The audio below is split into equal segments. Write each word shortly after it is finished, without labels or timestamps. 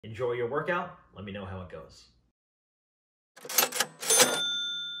Enjoy your workout. Let me know how it goes.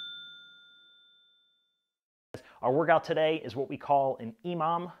 Our workout today is what we call an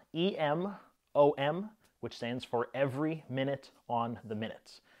EMOM, E-M-O-M, which stands for every minute on the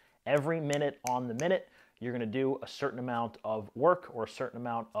minute. Every minute on the minute, you're going to do a certain amount of work or a certain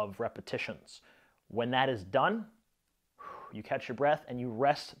amount of repetitions. When that is done, you catch your breath and you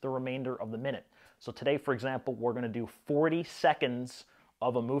rest the remainder of the minute. So today, for example, we're going to do 40 seconds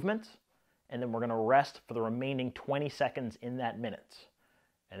of a movement, and then we're going to rest for the remaining 20 seconds in that minute.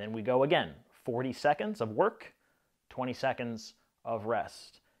 And then we go again, 40 seconds of work, 20 seconds of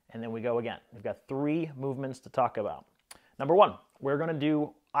rest, and then we go again. We've got 3 movements to talk about. Number 1, we're going to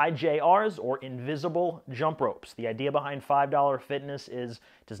do IJRs, or invisible jump ropes. The idea behind $5 Fitness is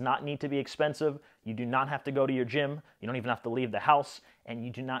it does not need to be expensive. You do not have to go to your gym. You don't even have to leave the house, and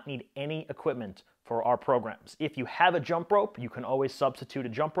you do not need any equipment for our programs. If you have a jump rope, you can always substitute a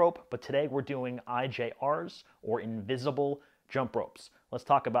jump rope, but today we're doing IJRs, or invisible jump ropes. Let's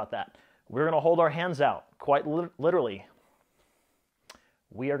talk about that. We're going to hold our hands out, quite literally.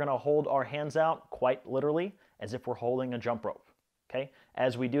 We are going to hold our hands out quite literally as if we're holding a jump rope. Okay?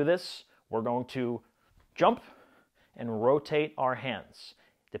 As we do this, we're going to jump and rotate our hands.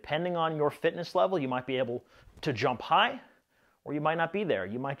 Depending on your fitness level, you might be able to jump high, or you might not be there.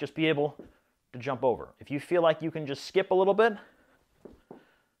 You might just be able to jump over. If you feel like you can just skip a little bit,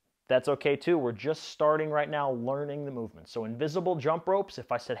 that's okay too. We're just starting right now learning the movement. So invisible jump ropes,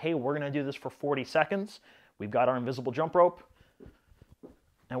 if I said, hey, we're going to do this for 40 seconds, we've got our invisible jump rope,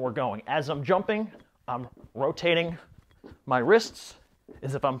 and we're going. As I'm jumping, I'm rotating my wrists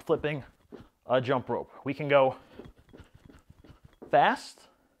as if I'm flipping a jump rope. We can go fast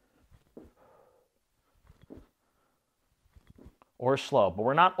or slow, but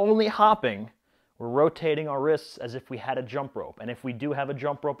we're not only hopping, we're rotating our wrists as if we had a jump rope. And if we do have a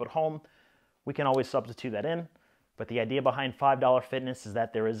jump rope at home, we can always substitute that in. But the idea behind $5 Fitness is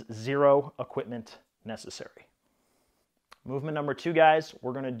that there is 0 equipment necessary. Movement number 2, guys,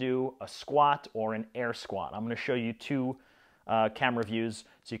 we're going to do a squat or an air squat. I'm going to show you 2 camera views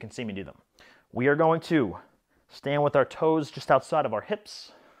so you can see me do them. We are going to stand with our toes just outside of our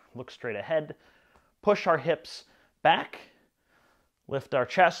hips, look straight ahead, push our hips back, lift our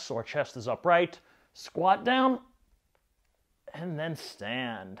chest so our chest is upright, squat down, and then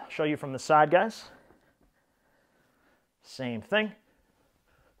stand. I'll show you from the side, guys. Same thing.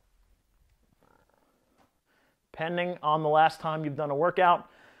 Depending on the last time you've done a workout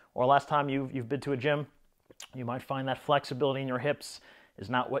or last time you've been to a gym, you might find that flexibility in your hips is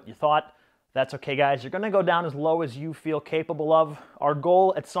not what you thought. That's okay, guys. You're going to go down as low as you feel capable of. Our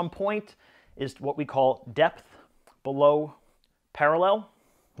goal at some point is what we call depth below parallel.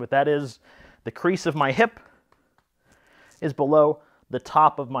 What that is, the crease of my hip is below the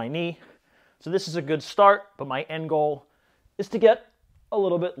top of my knee. So this is a good start, but my end goal is to get a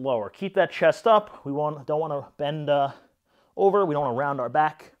little bit lower. Keep that chest up. We don't want to bend over. We don't want to round our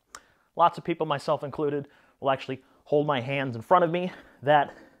back. Lots of people, myself included, will actually hold my hands in front of me.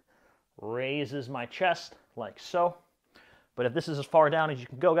 That raises my chest like so. But if this is as far down as you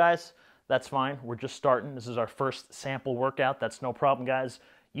can go, guys, that's fine. We're just starting. This is our first sample workout. That's no problem, guys.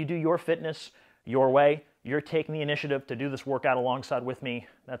 You do your fitness your way. You're taking the initiative to do this workout alongside with me.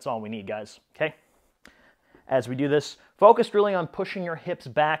 That's all we need, guys. Okay? As we do this, focus really on pushing your hips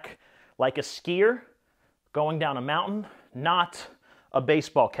back like a skier going down a mountain, not a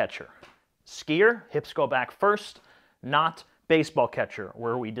baseball catcher. Skier, hips go back first, not baseball catcher,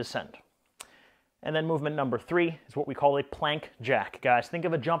 where we descend. And then movement number 3 is what we call a plank jack. Guys, think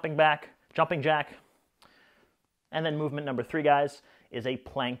of a jumping jack. And then movement number 3, guys, is a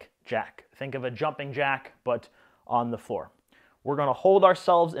plank jack. Think of a jumping jack, but on the floor. We're going to hold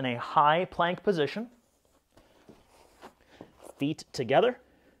ourselves in a high plank position. Feet together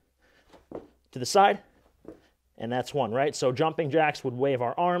to the side, and that's 1, right? So jumping jacks would wave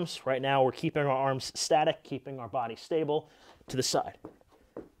our arms. Right now we're keeping our arms static, keeping our body stable to the side.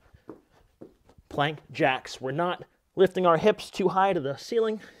 Plank jacks, we're not lifting our hips too high to the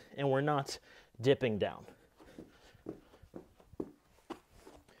ceiling, and we're not dipping down.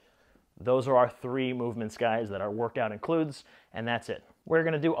 Those are our 3 movements, guys, that our workout includes, and that's it. We're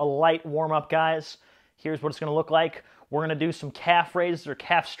going to do a light warm-up, guys. Here's what it's going to look like. We're going to do some calf raises or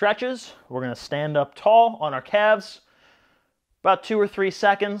calf stretches. We're going to stand up tall on our calves, about 2 or 3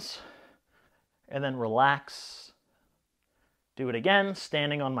 seconds, and then relax. Do it again,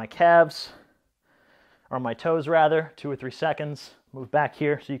 standing on my calves, or my toes rather, 2 or 3 seconds. Move back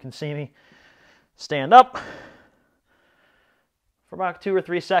here so you can see me. Stand up for about 2 or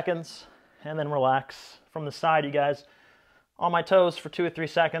 3 seconds, and then relax. From the side, you guys, on my toes for 2 or 3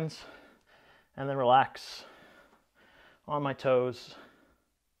 seconds, and then relax. On my toes,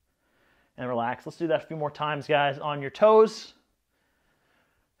 and relax. Let's do that a few more times, guys. On your toes,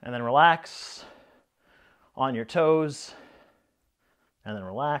 and then relax. On your toes, and then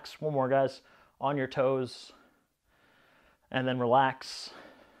relax. One more, guys. On your toes, and then relax.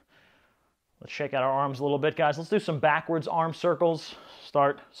 Let's shake out our arms a little bit, guys. Let's do some backwards arm circles.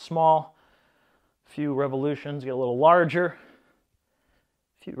 Start small. A few revolutions, get a little larger.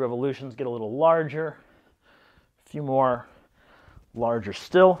 A few revolutions, get a little larger. A few more, larger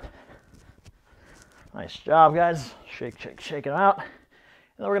still. Nice job, guys. Shake, shake, shake it out. And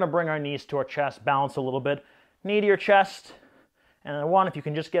then we're going to bring our knees to our chest, balance a little bit. Knee to your chest. And then one, if you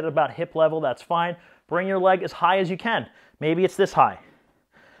can just get it about hip level, that's fine. Bring your leg as high as you can. Maybe it's this high.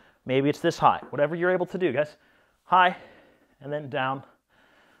 Maybe it's this high. Whatever you're able to do, guys. High, and then down,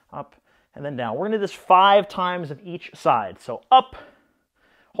 up, and then down. We're going to do this 5 times of each side. So up,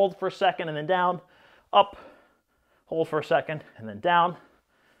 hold for a second, and then down. Up, hold for a second, and then down.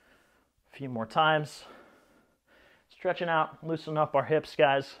 A few more times. Stretching out, loosen up our hips,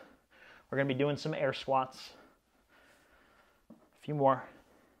 guys. We're going to be doing some air squats. A few more.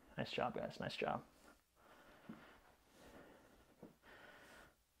 Nice job, guys. Nice job.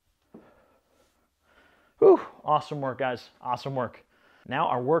 Whew. Awesome work, guys. Awesome work. Now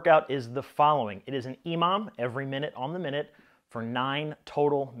our workout is the following. It is an EMOM every minute on the minute for 9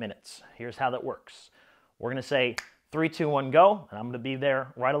 total minutes. Here's how that works. We're going to say 3, 2, 1, go. And I'm going to be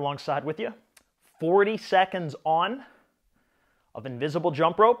there right alongside with you. 40 seconds on of invisible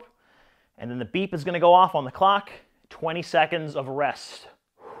jump rope. And then the beep is going to go off on the clock. 20 seconds of rest.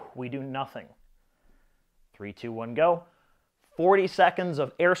 We do nothing. 3, 2, 1, go. 40 seconds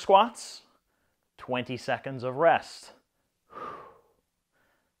of air squats. 20 seconds of rest.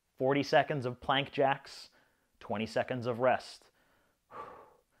 40 seconds of plank jacks. 20 seconds of rest.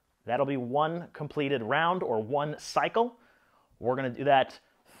 That'll be 1 completed round or 1 cycle. We're going to do that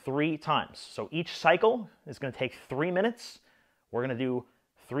 3 times. So each cycle is going to take 3 minutes. We're going to do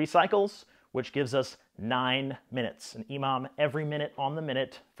 3 cycles, which gives us 9 minutes. An EMOM every minute on the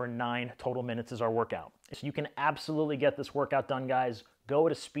minute for 9 total minutes is our workout. So you can absolutely get this workout done, guys. Go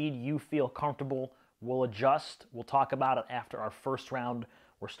at a speed you feel comfortable. We'll adjust. We'll talk about it after our first round.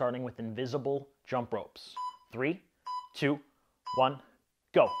 We're starting with invisible jump ropes. 3, 2, 1,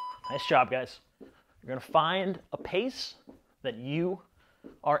 go. Nice job, guys. You're going to find a pace that you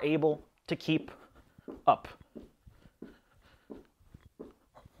are able to keep up.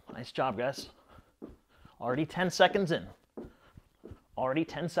 Nice job, guys. Already 10 seconds in. Already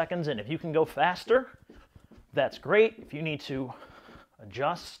 10 seconds in. If you can go faster, that's great. If you need to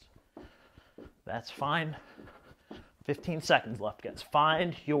adjust, that's fine. 15 seconds left, guys.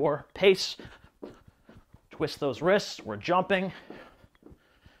 Find your pace. Twist those wrists. We're jumping.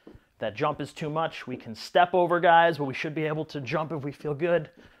 If that jump is too much, we can step over, guys, but we should be able to jump if we feel good.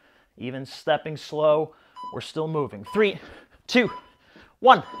 Even stepping slow, we're still moving. 3, 2,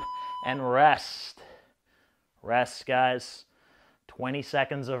 1, and rest. Rest, guys. 20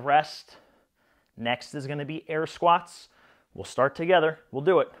 seconds of rest. Next is going to be air squats. We'll start together. We'll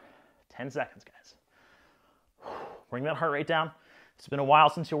do it. 10 seconds, guys. Bring that heart rate down. It's been a while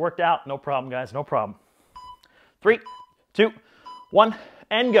since you worked out. No problem, guys. No problem. 3, 2, 1,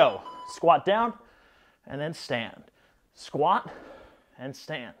 and go. Squat down, and then stand. Squat, and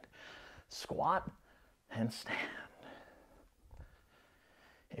stand. Squat, and stand.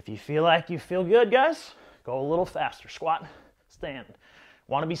 If you feel like you feel good, guys, go a little faster. Squat, stand.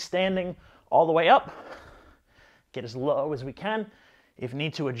 Want to be standing all the way up. Get as low as we can. If you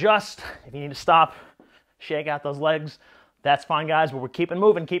need to adjust, if you need to stop, shake out those legs, that's fine, guys, but we're keeping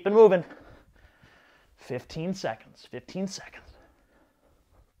moving, keeping moving. 15 seconds, 15 seconds.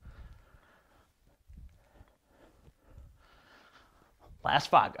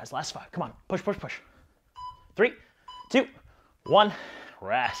 Last 5, guys, last 5. Come on, push, push, push. 3, 2, 1,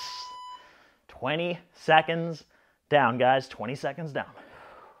 rest. 20 seconds down, guys, 20 seconds down.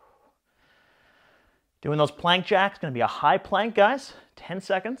 Doing those plank jacks, going to be a high plank, guys. 10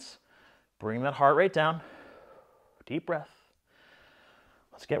 seconds. Bring that heart rate down. Deep breath.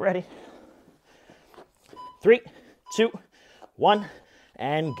 Let's get ready. 3, 2, 1,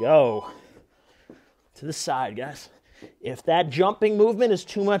 and go. To the side, guys. If that jumping movement is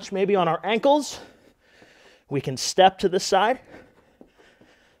too much maybe on our ankles, we can step to the side.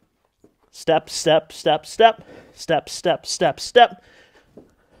 Step, step, step, step. Step, step, step, step.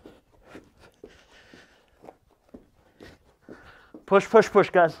 Push, push, push,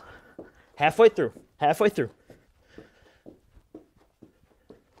 guys. Halfway through, halfway through.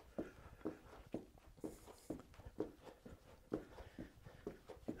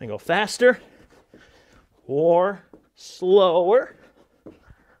 and go faster or slower.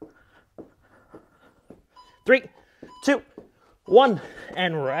 3, 2, 1,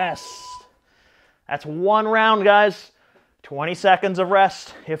 and rest. That's one round, guys. 20 seconds of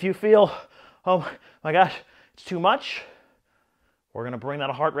rest. If you feel, oh my gosh, it's too much, we're going to bring that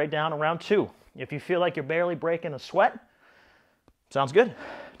heart rate down to round 2. If you feel like you're barely breaking a sweat, sounds good.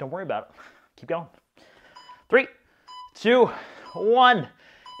 Don't worry about it. Keep going. 3, 2, 1.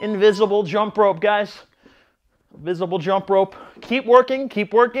 Invisible jump rope, guys. Invisible jump rope. Keep working,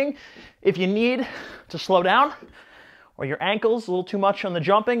 keep working. If you need to slow down or your ankle's a little too much on the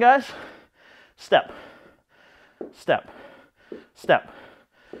jumping, guys, step, step, step,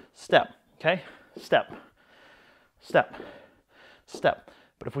 step, okay? Step, step, step.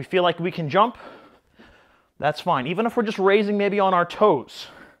 But if we feel like we can jump, that's fine. Even if we're just raising maybe on our toes.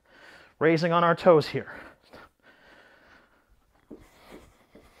 Raising on our toes here.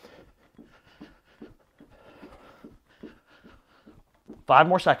 5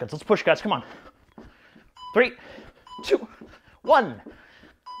 more seconds. Let's push, guys. Come on. 3, 2, 1.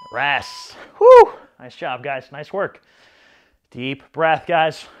 Rest. Woo! Nice job, guys. Nice work. Deep breath,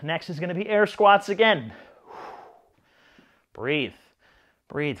 guys. Next is going to be air squats again. Breathe.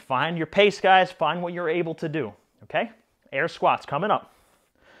 Breathe. Find your pace, guys. Find what you're able to do. Okay? Air squats coming up.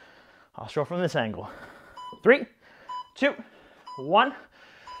 I'll show from this angle. 3, 2, 1.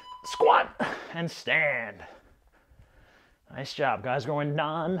 Squat and stand. Nice job, guys. Going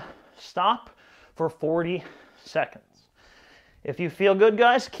non-stop for 40 seconds. If you feel good,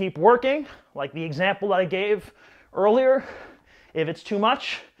 guys, keep working. Like the example that I gave earlier. If it's too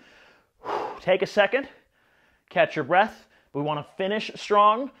much, take a second, catch your breath. We want to finish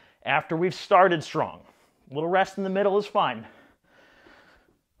strong after we've started strong. A little rest in the middle is fine.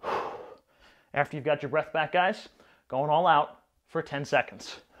 After you've got your breath back, guys, going all out for 10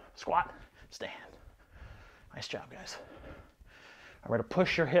 seconds. Squat, stand. Nice job, guys. All right, to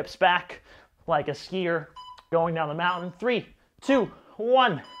push your hips back like a skier going down the mountain. 3, 2,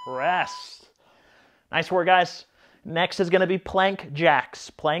 1, rest. Nice work, guys. Next is going to be plank jacks.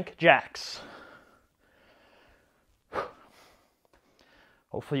 Plank jacks.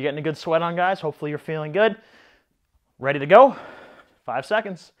 Hopefully you're getting a good sweat on, guys. Hopefully you're feeling good. Ready to go? 5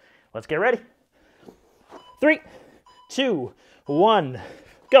 seconds. Let's get ready. 3, 2, 1,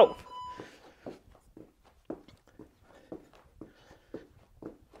 go.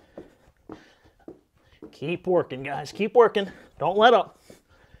 Keep working, guys. Keep working. Don't let up.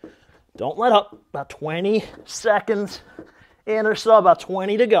 Don't let up. About 20 seconds in or so. About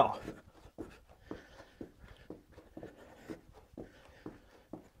 20 to go.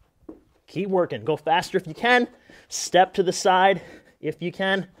 Keep working. Go faster if you can. Step to the side if you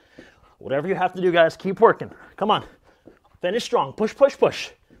can. Whatever you have to do, guys, keep working. Come on. Finish strong. Push, push,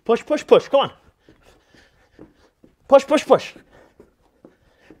 push. Push, push, push. Come on. Push, push, push.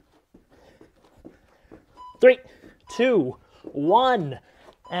 3, 2, 1,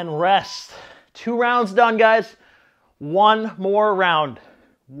 and rest. 2 rounds done, guys. 1 more round.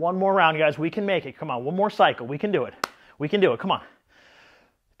 1 more round, guys. We can make it. Come on, 1 more cycle. We can do it. We can do it. Come on.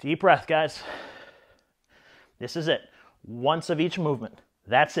 Deep breath, guys. This is it. Once of each movement.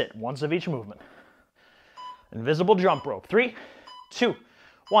 That's it. Once of each movement. Invisible jump rope. 3, 2,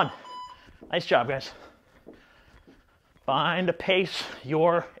 1. Nice job, guys. Find a pace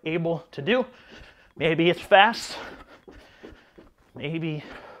you're able to do. Maybe it's fast. Maybe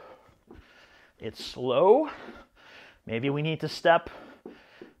it's slow. Maybe we need to step.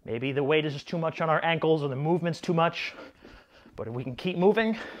 Maybe the weight is just too much on our ankles or the movement's too much. But if we can keep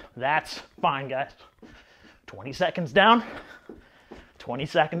moving, that's fine, guys. 20 seconds down. 20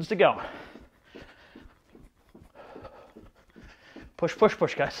 seconds to go. Push, push,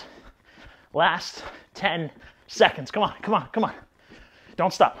 push, guys. Last 10 seconds. Come on, come on, come on.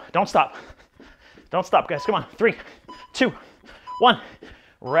 Don't stop. Don't stop. Don't stop, guys. Come on. 3, 2, 1.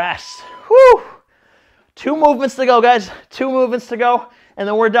 Rest. Woo! 2 movements to go, guys. 2 movements to go, and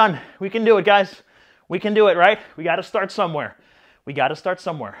then we're done. We can do it, guys. We can do it, right? We got to start somewhere. We got to start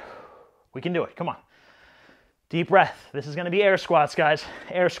somewhere. We can do it. Come on. Deep breath. This is going to be air squats, guys.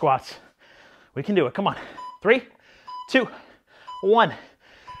 Air squats. We can do it. Come on. 3, 2, 1.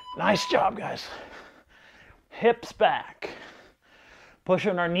 Nice job, guys. Hips back.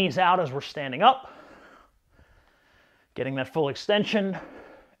 Pushing our knees out as we're standing up. Getting that full extension.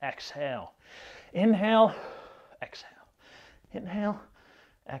 Exhale. Inhale. Exhale. Inhale.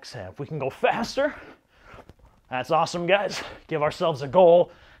 Exhale. If we can go faster, that's awesome, guys. Give ourselves a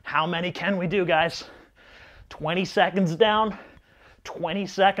goal. How many can we do, guys? 20 seconds down. 20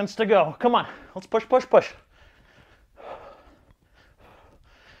 seconds to go. Come on. Let's push, push, push.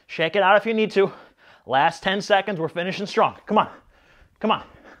 Shake it out if you need to. Last 10 seconds, we're finishing strong. Come on. Come on.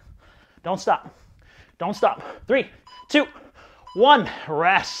 Don't stop. Don't stop. 3, 2, 1.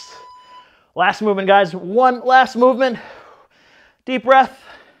 Rest. Last movement, guys. One last movement. Deep breath.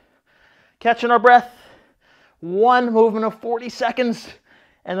 Catching our breath. One movement of 40 seconds.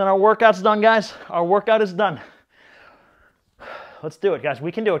 And then our workout's done, guys. Our workout is done. Let's do it, guys.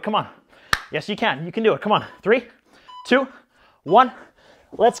 We can do it. Come on. Yes, you can. You can do it. Come on. 3, 2, 1.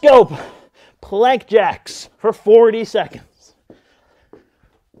 Let's go. Plank jacks for 40 seconds.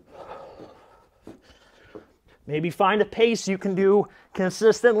 Maybe find a pace you can do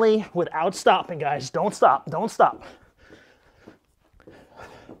consistently without stopping, guys. Don't stop. Don't stop.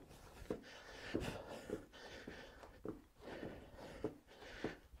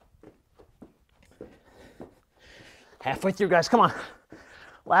 Halfway through, guys. Come on.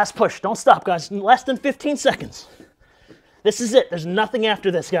 Last push. Don't stop, guys. Less than 15 seconds. This is it. There's nothing after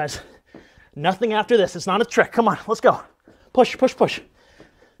this, guys. Nothing after this. It's not a trick. Come on. Let's go. Push, push, push.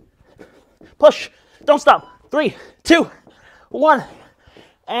 Push. Don't stop. 3, 2, 1.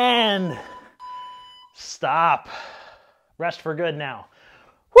 And stop. Rest for good now.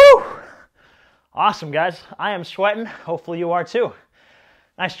 Woo! Awesome, guys. I am sweating. Hopefully you are too.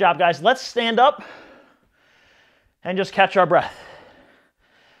 Nice job, guys. Let's stand up and just catch our breath.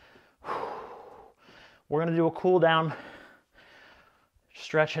 We're going to do a cool down.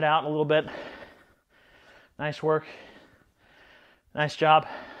 Stretch it out a little bit. Nice work. Nice job.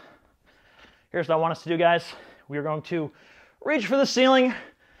 Here's what I want us to do, guys. We are going to reach for the ceiling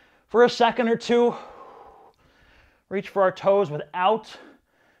for a second or two. Reach for our toes without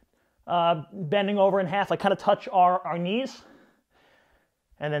bending over in half. Like kind of touch our knees.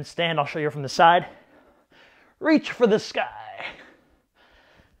 And then stand. I'll show you from the side. Reach for the sky.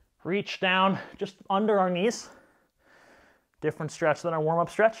 Reach down just under our knees. Different stretch than our warm-up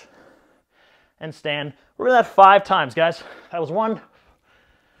stretch. And stand. We're going to do that 5 times, guys. That was 1.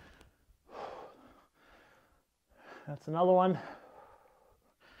 That's another one.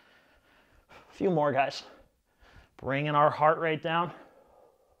 A few more, guys. Bringing our heart rate down.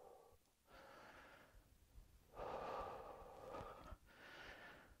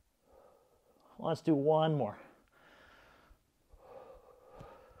 Let's do one more.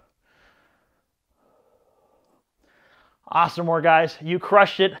 Awesome work, guys. You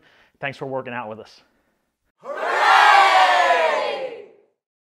crushed it. Thanks for working out with us. Hooray!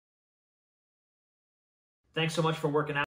 Thanks so much for working out.